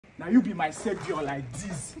Now you be my savior like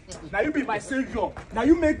this. Now you be my savior. Now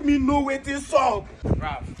you make me know wetin sup.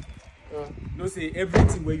 Raf, no say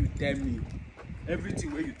everything where you tell me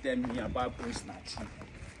about Prince na true.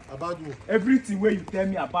 About who? Everything where you tell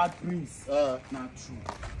me about Prince na true.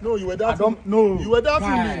 No, you were doubting. I don't know. You were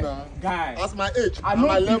doubting me now. Guy, as my age, I and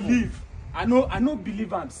my level. I no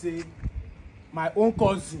believe am say my own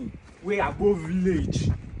cousin where I go village,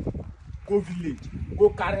 go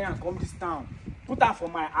carry am come this town, put her for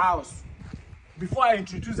my house. Before I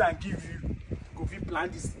introduce and give you, go fit plan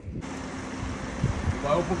this.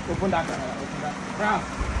 Well, open that camera, open that. Brown.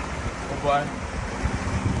 Oh boy.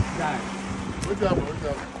 Guy. What's happening?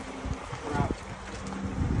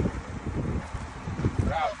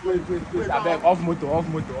 Wait. I beg, off motor.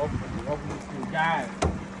 Guy.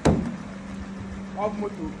 Off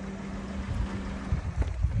motor.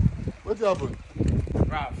 What's happening?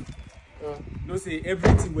 Raf. No say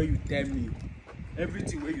everything where you tell me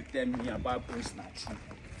about Prince na true.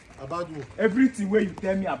 About who? Everything where you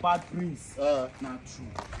tell me about Prince na true.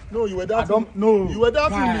 No, you were doubting. I don't know. You were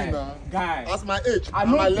doubting me now. Guy. As my age, I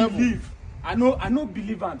and my level. I no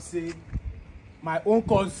believe am say my own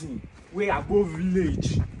cousin where I go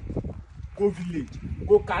village,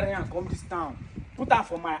 go carry am come this town, put her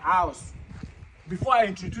for my house. Before I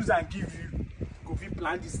introduce and give you, go fit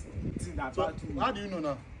plan this thing about you. How do you know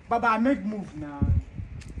now? Baba, I make move now.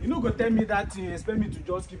 You no go tell me that thing, expect me to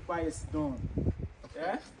just keep quiet down.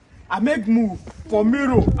 Yeah? I make move for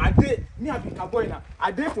mirror. I be cowboy now.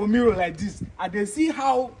 I dey for mirror like this. I dey see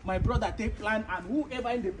how my brother take plan and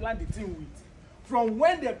whoever they plan the thing with. From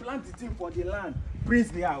when they plant the thing for the land,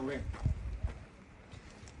 Prince they are aware.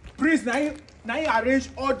 Prince now he arrange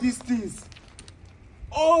all these things.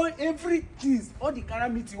 Everything, all the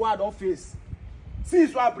calamity we don't face.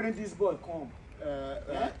 Since I bring this boy come.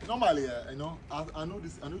 Normally, you know, I know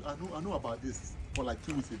this. I know about this for like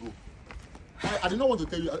 2 weeks ago. I did not want to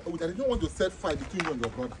tell you. I did not want to set fire between you and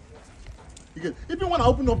your brother. Again, even when I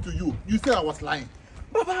opened up to you, you said I was lying.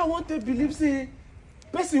 Baba, I want to believe say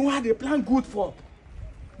person why they plan good for.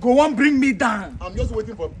 Go on, bring me down. I'm just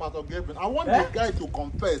waiting for Pastor Gavin. I want the guy to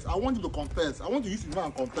confess. I want you to confess. I want to use his mouth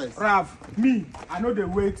and confess. Raf, me, I know the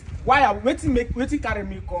wait. Why I waiting carry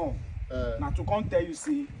me come? Now to come tell you,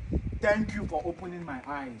 say, thank you for opening my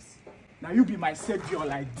eyes. Now you be my savior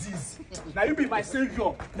like this. Now you be my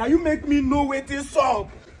savior. Now you make me know wetin sup.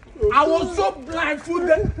 I was so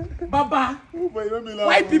blindfolded. Baba,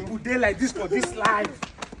 why people dey like this for this life?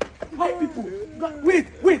 Why people?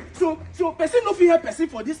 Wait. So person no fit help person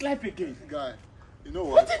for this life again. Guy, you know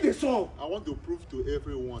what? Wetin dey sup? I want to prove to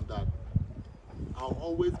everyone that I'll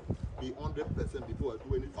always be 100% before I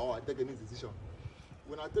do anything or I take any decision.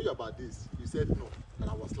 When I tell you about this, you said no, that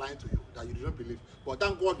I was lying to you, that you didn't believe. But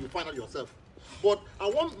thank God you find out yourself. But I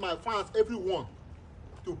want my fans, everyone,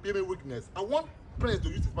 to pay me weakness. I want Prince to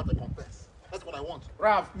use his mouth to confess. That's what I want.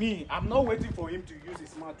 Raf, me, I'm not waiting for him to use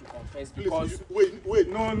his mouth to confess because... Please, wait.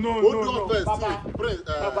 No. Baba, see, Prince,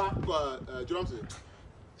 Baba. JOERAMZY,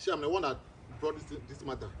 see, I'm the one that brought this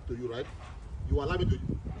matter to you, right? You allow me to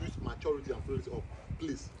use maturity and follow it up.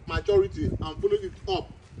 Please, maturity and follow it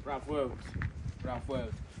up. Raphael,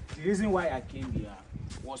 the reason why I came here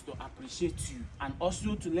was to appreciate you and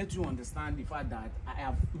also to let you understand the fact that I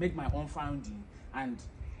have made my own founding and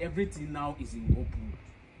everything now is in open.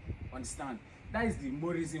 Understand? That is the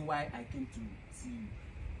more reason why I came to see you.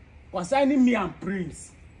 Concerning me and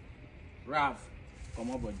Prince, Raf, come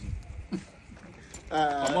on body.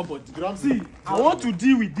 Come on body. See, I want to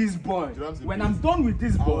deal with this boy. When I'm done with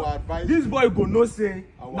this boy go no say,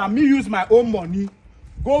 now me use my own money,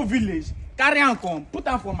 go village, carry am come, put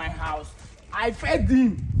am for my house. I fed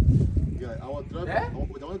him. Yeah, I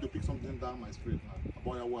wanted to pick something down my spirit now,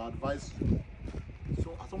 but I will advise you.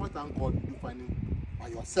 So, as someone thank God you finding by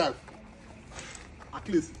yourself. At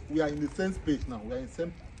least we are in the same page now. We are in the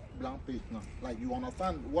same blank page now. Like you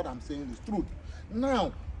understand what I'm saying is truth.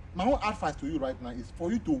 Now, my own advice to you right now is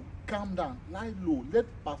for you to calm down, lie low, let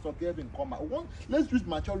Pastor Gavin come out. Let's use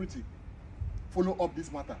maturity. Follow up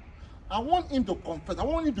this matter. I want him to confess. I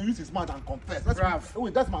want him to use his mouth and confess. That's my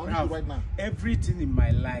only issue right now. Everything in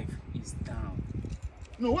my life is down.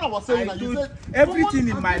 No, what I was saying, you said everything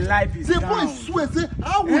in my life is down. Boy swear, say,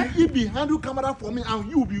 how will he be handle camera for me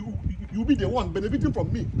and you be the one benefiting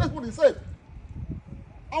from me? That's what he said.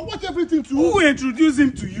 I watch everything too. Who introduced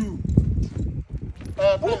him to you?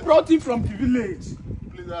 Who brought him from the village?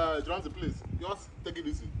 Please, JOERAMZY, please, just take it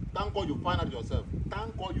easy. Thank God you find out yourself.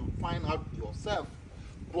 Thank God you find out yourself.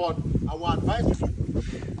 But I will advise you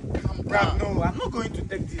to calm down. No, I'm not going to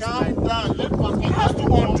take this. Calm down. Let Pastor he has to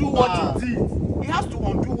undo what he did. He has to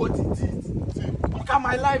undo what he did. See, Look at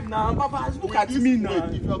my life now, Papa. Look at me now.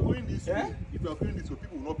 If you are going this way, people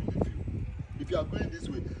will not believe you. If you are going this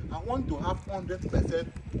way, I want to have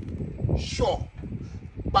 100% sure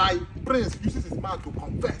by Prince uses his mouth to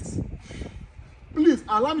confess. Please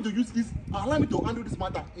allow me to handle this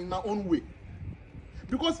matter in my own way.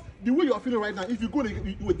 Because the way you are feeling right now, if you go,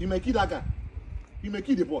 you may kill that guy. You may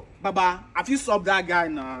kill the boy. Baba, I feel stop that guy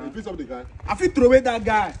now. If you stop the guy, I feel throw away that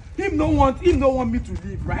guy. Him don't want me to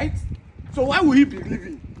leave, right? So why would he be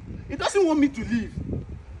leaving? He doesn't want me to leave.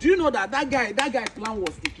 Do you know that guy plan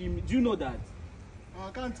was to kill me? Do you know that?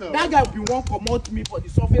 I can't tell. That guy will want to promote me for the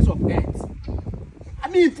surface of earth. I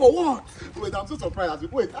mean, for what? Wait, I'm so surprised.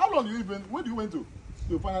 Wait, how long where do you went to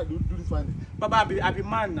find out, do this finding? Baba, I be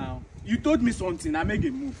man now. You told me something, I make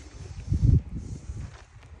a move.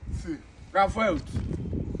 See, Raphael.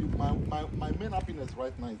 My main happiness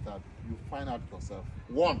right now is that you find out yourself.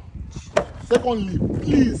 One. Secondly,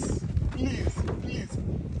 please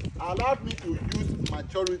allow me to use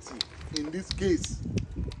maturity in this case.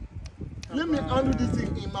 Let me handle this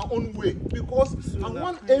thing in my own way, because I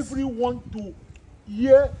want everyone to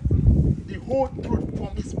hear the whole truth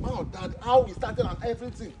from his mouth, that how he started and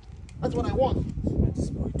everything. That's what I want.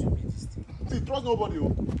 See, trust nobody.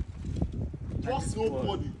 Trust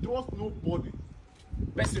nobody.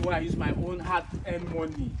 Best is why I use my own hard-earned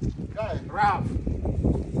money. Guy, Ralph.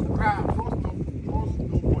 Trust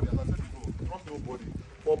nobody. As I said before, trust nobody.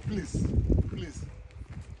 But please,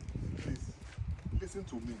 listen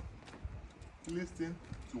to me. Listen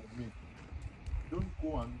to me. Don't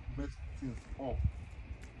go and mess things up.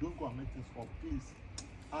 Please.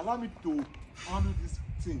 Allow me to handle this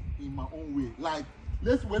thing in my own way. Like,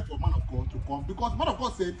 let's wait for man of God to come, because man of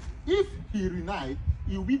God said if he denied,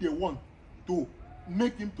 he will be the one to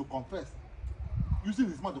make him to confess, using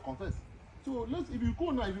his mouth to confess. So if you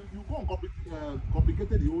go now, if you go and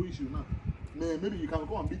complicated the whole issue now, maybe you can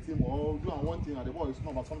go and beat him or do one thing and the boy is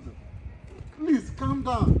not about something. Please calm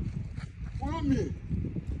down. Follow me.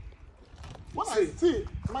 What I see,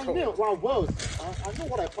 my name, well, I know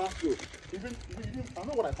what I passed through. I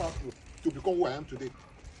know what I passed through to become who I am today.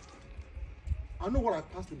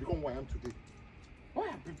 Why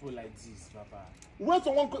are people like this, Papa? When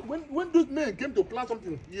those men came to plan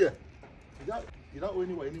something here, you don't owe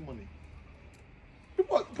anyone any money.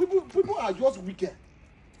 People are just wicked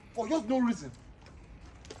for just no reason.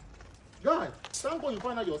 Guy, thank God you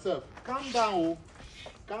find out yourself. Calm down, oh.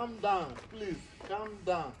 Calm down, please. Calm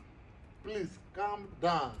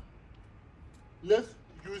down. Let's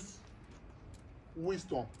use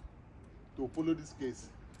wisdom to follow this case.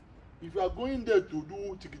 If you are going there to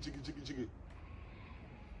do chiki,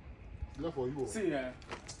 it's not for you. See,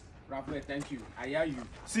 Raphael, thank you. I hear you.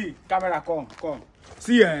 See, camera, come.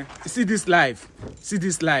 See, you see this life.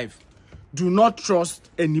 Do not trust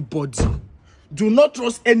anybody.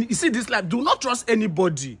 You see this life. Do not trust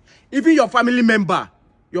anybody. Even your family member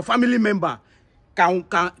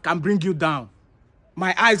can bring you down.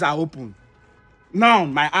 My eyes are open. Now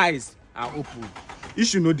my eyes are open. You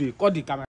should know call the camera.